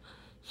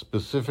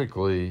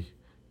 specifically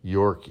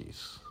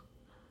Yorkies,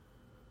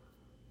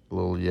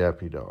 little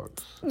yappy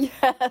dogs.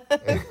 Yeah.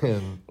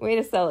 Way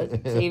to sell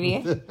it,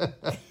 JV.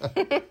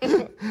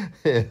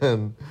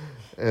 and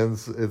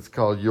it's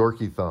called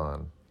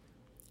Yorkie-thon.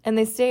 And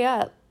they stay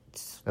up.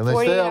 And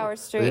 48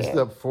 hours straight. They stay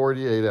up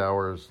 48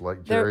 hours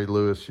like Jerry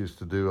Lewis used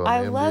to do on the NBA.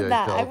 I love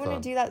that. Telethon, I want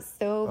to do that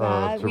so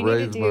bad. To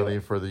raise money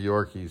for the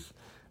Yorkies.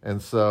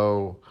 And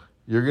so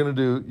you're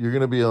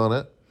gonna be on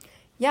it.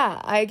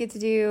 Yeah, I get to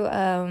do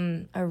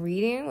a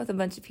reading with a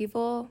bunch of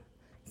people.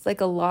 It's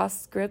like a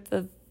lost script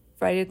of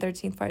Friday the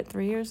 13th Part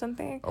 3 or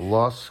something. A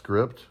lost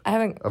script? I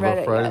haven't read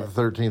it of a Friday yet.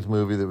 the 13th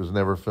movie that was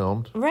never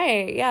filmed?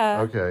 Right,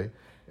 yeah. Okay.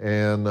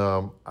 And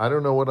I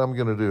don't know what I'm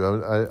going to do.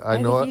 I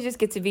know think you just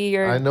get to be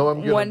your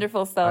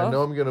wonderful self. I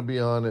know I'm going to be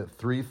on at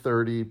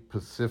 3:30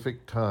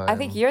 Pacific time. I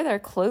think you're their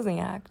closing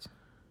act.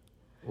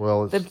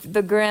 Well, it's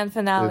the grand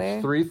finale.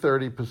 It's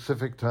 3:30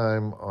 Pacific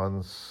time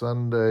on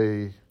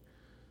Sunday,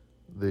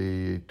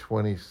 the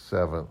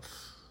 27th.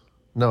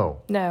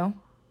 No.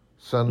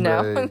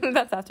 Sunday. No,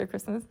 that's after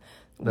Christmas.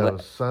 No,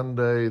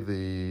 Sunday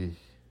the.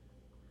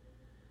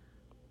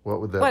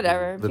 What would that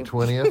Whatever. be? The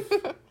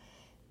 20th?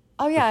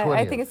 Oh, yeah,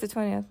 I think it's the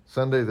 20th.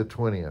 Sunday the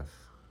 20th.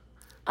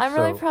 I'm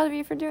really proud of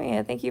you for doing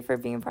it. Thank you for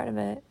being part of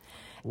it.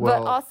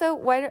 Well, but also,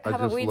 why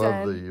haven't we done...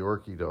 I just love the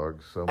Yorkie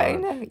dogs so much. I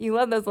know. You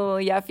love those little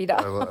yappy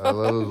dogs. I love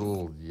those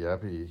little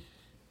yappy.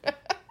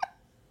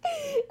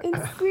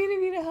 It's sweet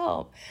of you to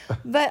help.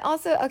 But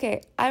also,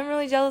 okay, I'm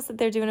really jealous that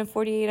they're doing a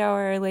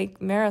 48-hour like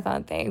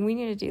marathon thing. We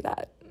need to do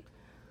that.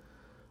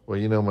 Well,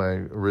 you know,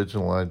 my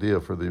original idea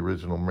for the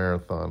original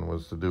marathon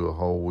was to do a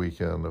whole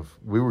weekend of.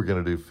 We were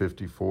going to do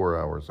 54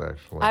 hours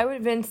actually. I would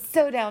have been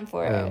so down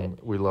for and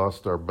it. we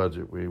lost our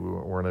budget. We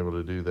weren't able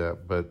to do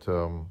that, but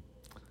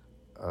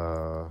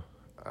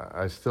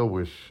I still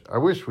wish. I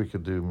wish we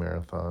could do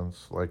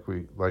marathons like the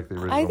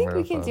original. I think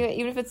marathon. we can do it,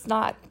 even if it's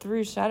not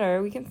through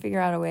Shudder. We can figure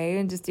out a way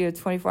and just do a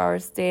 24-hour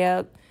stay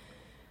up.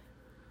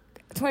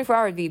 24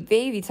 hour would be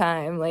baby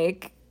time.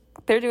 Like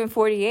they're doing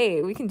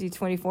 48, we can do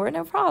 24,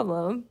 no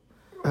problem.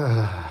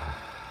 That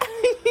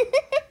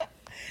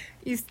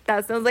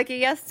sounds like a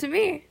yes to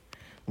me.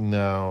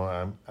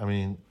 No,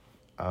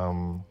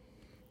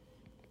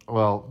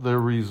 well, there are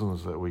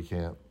reasons that we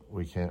can't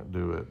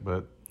do it,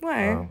 but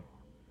Why?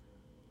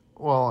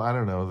 Well, I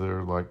don't know. There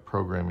are like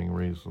programming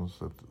reasons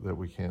that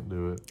we can't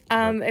do it.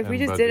 If we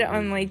just did it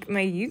on reasons. like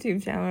my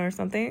YouTube channel or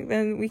something,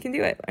 then we can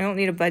do it. I don't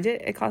need a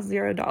budget. It costs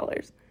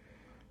 $0.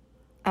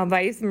 I'll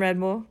buy you some Red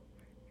Bull,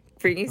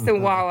 bring you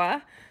some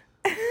Wawa.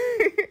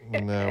 No,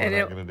 we're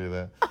not going to do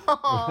that.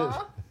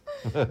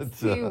 Aww.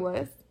 See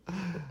wuss.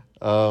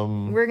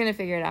 We're going to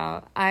figure it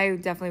out. I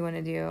definitely want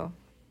to do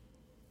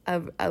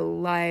a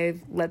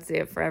live Let's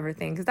Stay Up Forever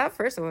thing, because that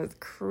first one was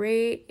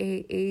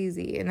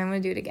crazy, and I'm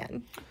going to do it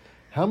again.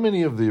 How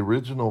many of the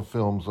original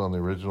films on the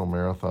original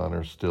marathon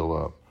are still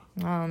up?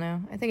 I don't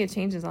know. I think it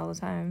changes all the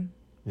time.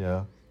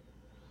 Yeah.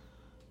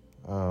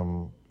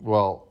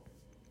 Well,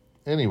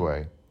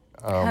 anyway.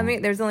 How many?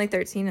 There's only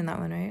 13 in that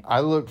one, right? I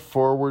look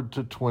forward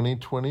to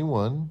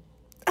 2021.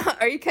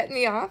 Are you cutting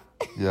me off?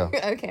 Yeah.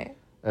 Okay.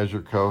 As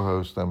your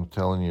co-host, I'm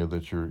telling you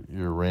that you're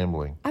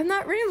rambling. I'm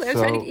not rambling. I'm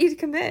trying to get you to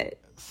commit.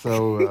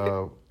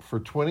 So for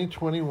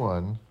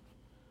 2021,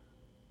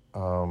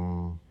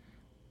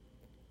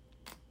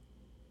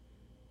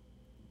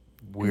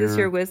 Is this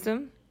your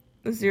wisdom?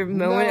 Is this your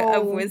moment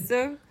of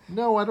wisdom?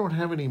 No, I don't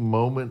have any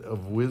moment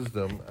of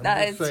wisdom.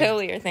 That is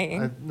totally your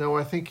thing. I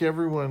think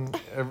everyone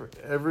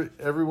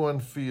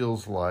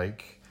feels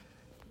like,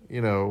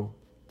 you know,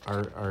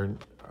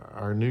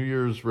 our New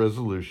Year's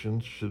resolution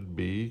should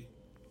be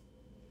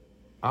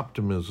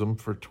optimism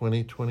for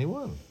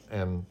 2021.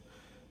 And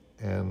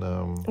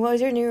what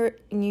was your New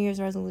Year's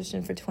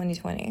resolution for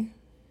 2020?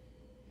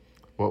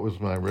 What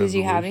was my resolution? Did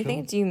you have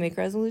anything? Do you make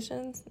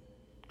resolutions?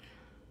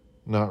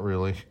 Not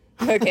really.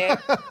 Okay.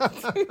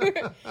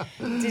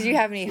 Did you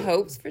have any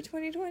hopes for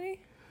 2020?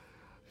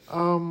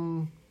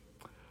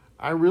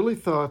 I really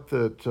thought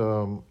that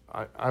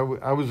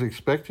I was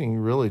expecting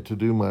really to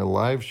do my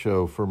live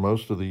show for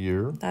most of the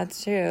year.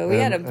 That's true. We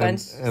had a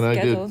bunch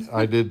scheduled.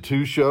 I did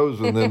 2 shows,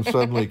 and then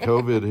suddenly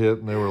COVID hit,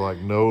 and they were like,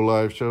 no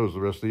live shows the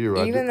rest of the year.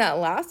 Even that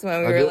last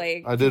one, we were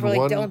like,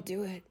 don't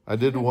do it. I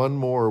did one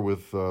more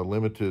with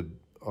limited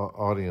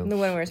audience. The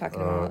one we were talking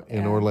about.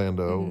 In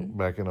Orlando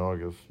back in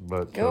August.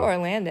 But Go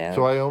Orlando.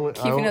 So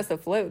keeping us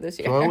afloat this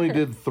year. So I only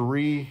did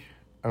 3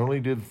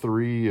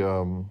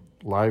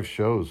 live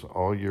shows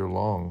all year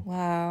long.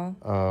 Wow.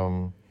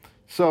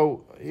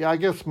 So yeah, I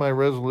guess my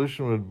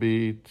resolution would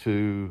be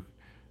to,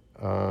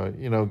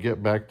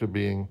 get back to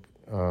being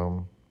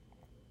on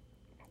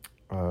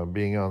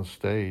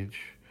stage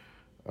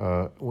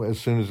as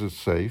soon as it's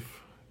safe,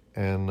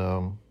 and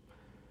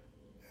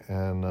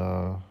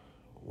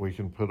we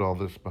can put all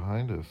this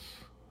behind us.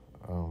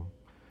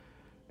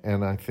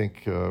 And I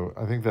think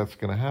that's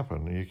going to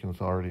happen. You can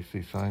already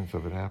see signs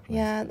of it happening.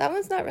 Yeah, that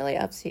one's not really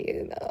up to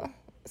you though.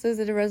 So is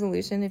it a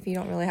resolution if you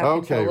don't really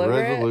have control over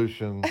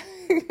resolution.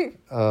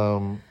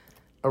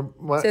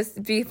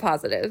 Just be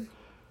positive.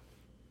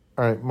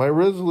 All right, my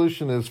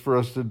resolution is for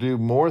us to do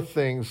more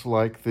things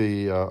like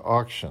the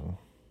auction,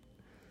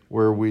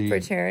 where we for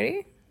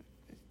charity.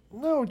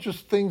 No,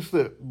 just things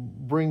that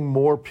bring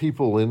more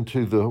people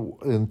into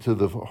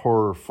the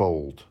horror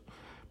fold.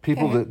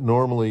 People that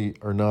normally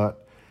are not.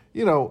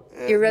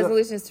 Your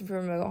resolution is to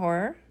promote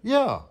horror?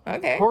 Yeah.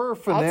 Okay. Horror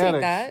fanatics. I'll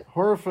take that.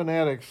 Horror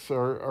fanatics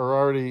are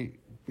already,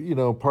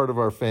 part of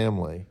our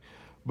family.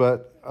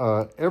 But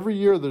every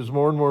year there's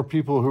more and more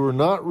people who are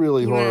not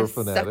really horror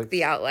fanatics. Suck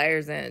the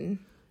outliers in.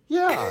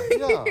 Yeah.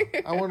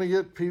 I want to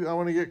get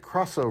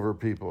crossover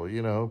people,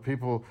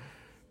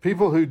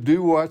 people who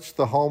do watch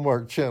the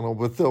Hallmark Channel,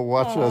 but they'll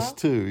watch us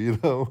too,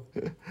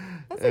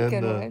 That's a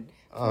good one.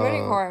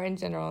 Promoting horror in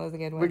general is a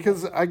good one.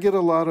 Because I get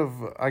a lot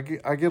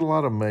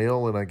of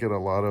mail, and I get a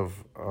lot of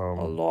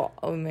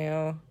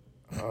mail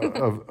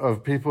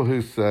of people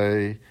who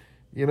say,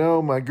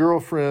 my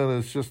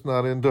girlfriend is just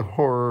not into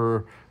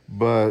horror,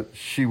 but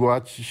she'll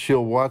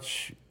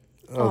watch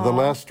The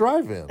Last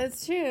Drive-In.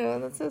 That's true.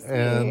 That's so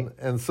sweet.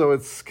 And so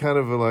it's kind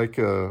of like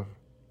I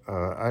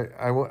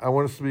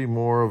want us to be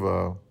more of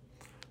a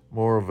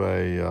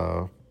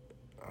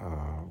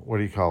what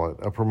do you call it?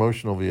 A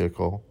promotional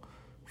vehicle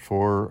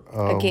for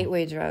a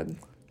gateway drug.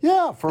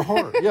 Yeah, for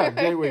horror. Yeah,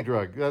 gateway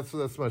drug.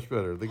 That's much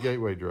better. The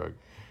gateway drug.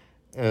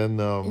 And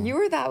you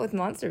were that with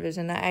Monster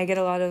Vision. I get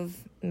a lot of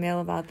mail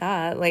about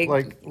that.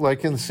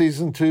 Like in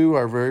season 2,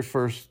 our very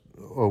first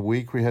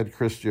week, we had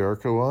Chris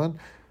Jericho on,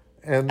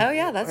 And Oh,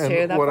 yeah, that's and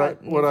true. That what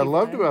brought new I people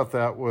loved in. about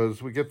that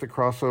was we get the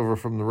crossover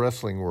from the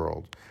wrestling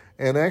world,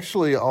 and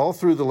actually all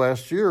through the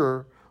last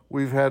year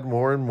we've had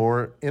more and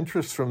more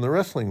interest from the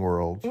wrestling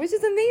world. Which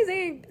is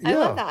amazing. I Yeah.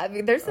 love that. I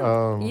mean, there's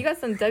some. You got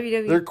some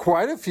WWE There are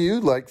quite a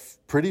few like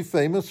pretty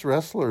famous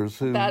wrestlers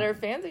who that are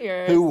fans of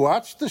yours. who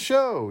watch the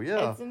show.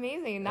 Yeah, It's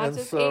amazing. Not And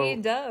just so-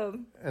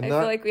 AEW. and I not-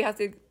 feel like we have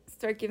to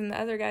start giving the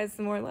other guys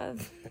some more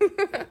love.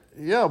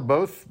 yeah.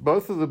 Both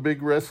of the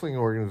big wrestling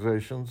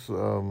organizations.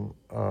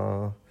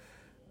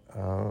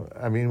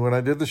 I mean, when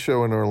I did the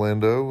show in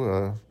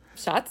Orlando,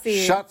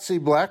 Shotzi. Shotzi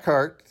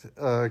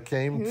Blackheart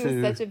came Who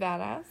to was such a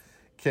badass.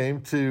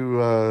 came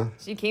to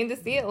She came to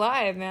see it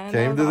live, man.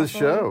 came That to the was awesome.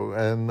 show,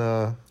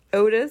 and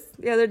Otis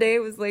the other day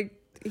was like,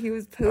 he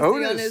was posting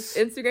on Otis.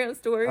 his Instagram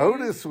story.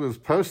 Otis was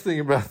posting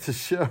about the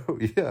show.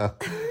 Yeah,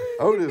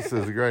 Otis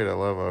is great. I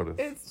love Otis.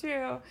 It's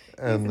true.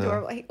 And, He's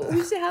adorable.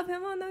 We should have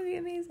him on. That'd be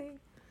amazing.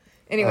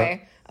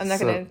 Anyway, I'm not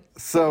going to.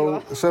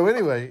 So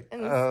anyway,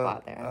 in the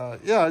spot there.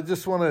 yeah, I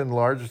just want to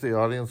enlarge the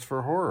audience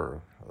for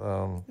horror.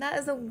 That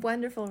is a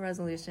wonderful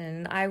resolution,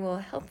 and I will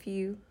help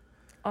you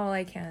all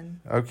I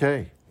can.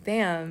 Okay,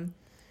 Bam.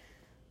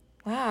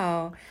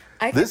 Wow.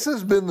 this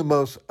has been the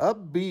most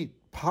upbeat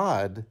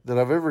pod that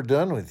I've ever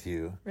done with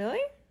you. Really?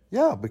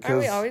 Yeah, Are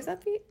because we always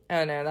upbeat?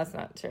 Oh, no, that's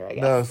not true, I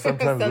guess. No,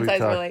 sometimes we we're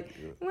talk- like,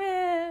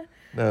 meh.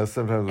 no,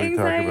 sometimes we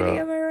Anxiety, talk am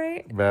about I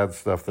right? bad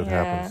stuff that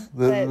Yeah, happens.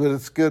 but But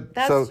it's good.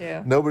 that's So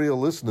true. nobody will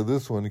listen to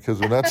this one because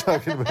we're not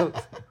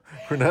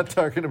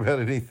talking about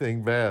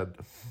anything bad.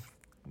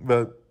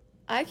 But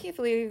I can't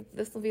believe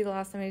this will be the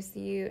last time I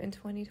see you in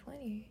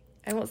 2020.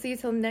 I won't see you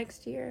till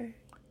next year.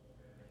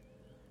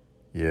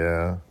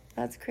 yeah,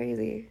 That's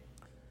crazy.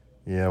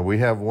 we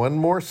have one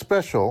more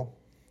special.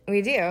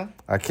 We do.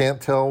 I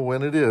can't tell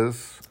when it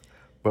is,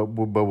 but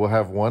we'll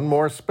have one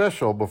more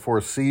special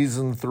before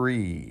season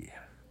 3.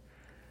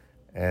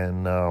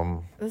 And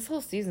This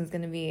whole season's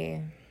going to be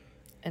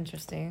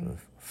interesting.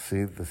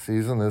 see, the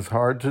season is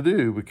hard to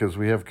do because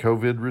we have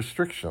COVID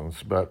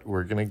restrictions, but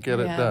we're going to get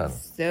We it have done.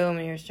 so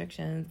many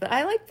restrictions. But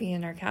I like being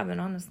in our cabin,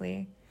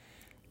 honestly.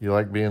 You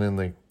like being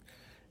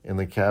in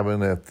the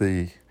cabin at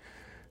the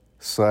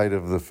site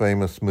of the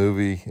famous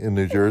movie in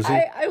New Jersey?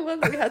 I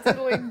love that we have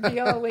to like be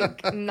all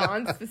like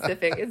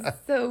non-specific. It's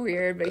so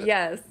weird, but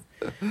yes,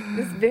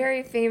 this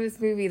very famous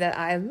movie that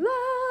I love.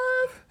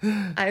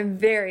 I'm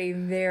very,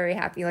 very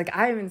happy. Like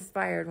I'm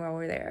inspired while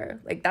we're there.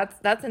 Like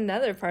that's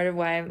another part of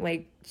why I'm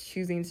like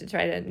choosing to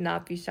try to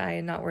not be shy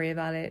and not worry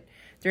about it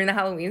during the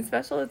Halloween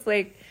special. It's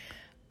like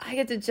I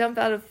get to jump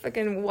out of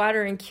fucking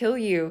water and kill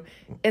you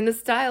in the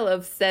style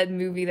of said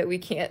movie that we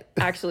can't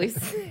actually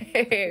say.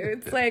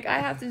 It's like I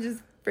have to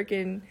just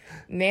freaking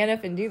man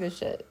up and do this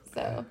shit.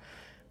 So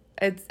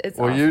it's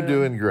well, awesome. you're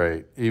doing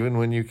great, even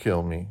when you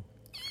kill me.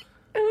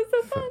 It was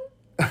so fun.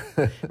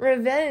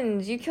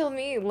 Revenge. You killed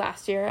me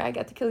last year. I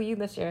got to kill you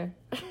this year.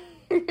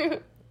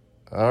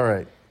 All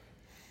right.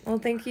 Well,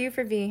 thank you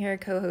for being here,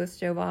 co-host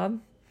Joe Bob.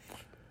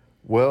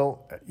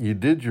 Well, you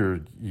did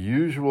your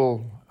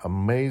usual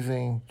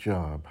amazing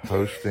job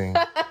hosting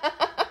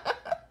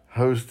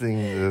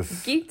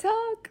this, Geek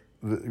Talk.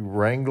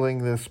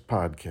 wrangling this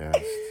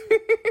podcast.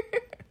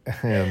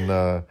 And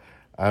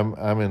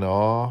I'm in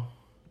awe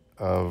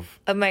of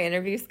My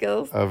interview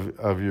skills.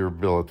 of your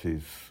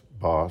abilities,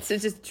 boss. To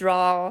just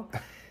draw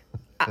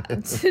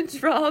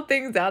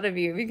things out of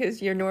you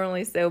because you're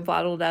normally so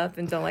bottled up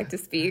and don't like to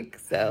speak.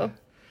 So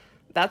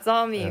that's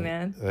all me,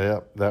 man. Yeah,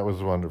 that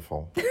was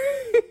wonderful.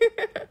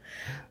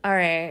 All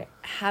right.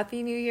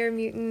 Happy New Year,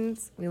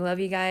 mutants. We love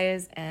you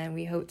guys, and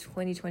we hope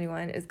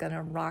 2021 is going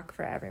to rock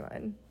for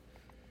everyone.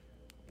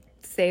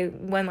 Say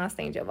one last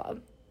thing, Joe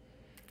Bob.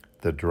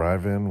 The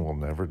drive-in will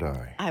never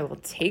die. I will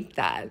take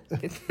that.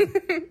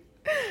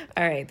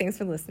 All right. Thanks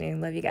for listening.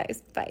 Love you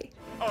guys. Bye.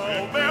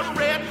 Oh, there's a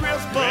red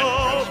Christmas.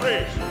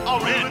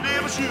 Oh, really,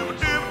 never should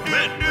do.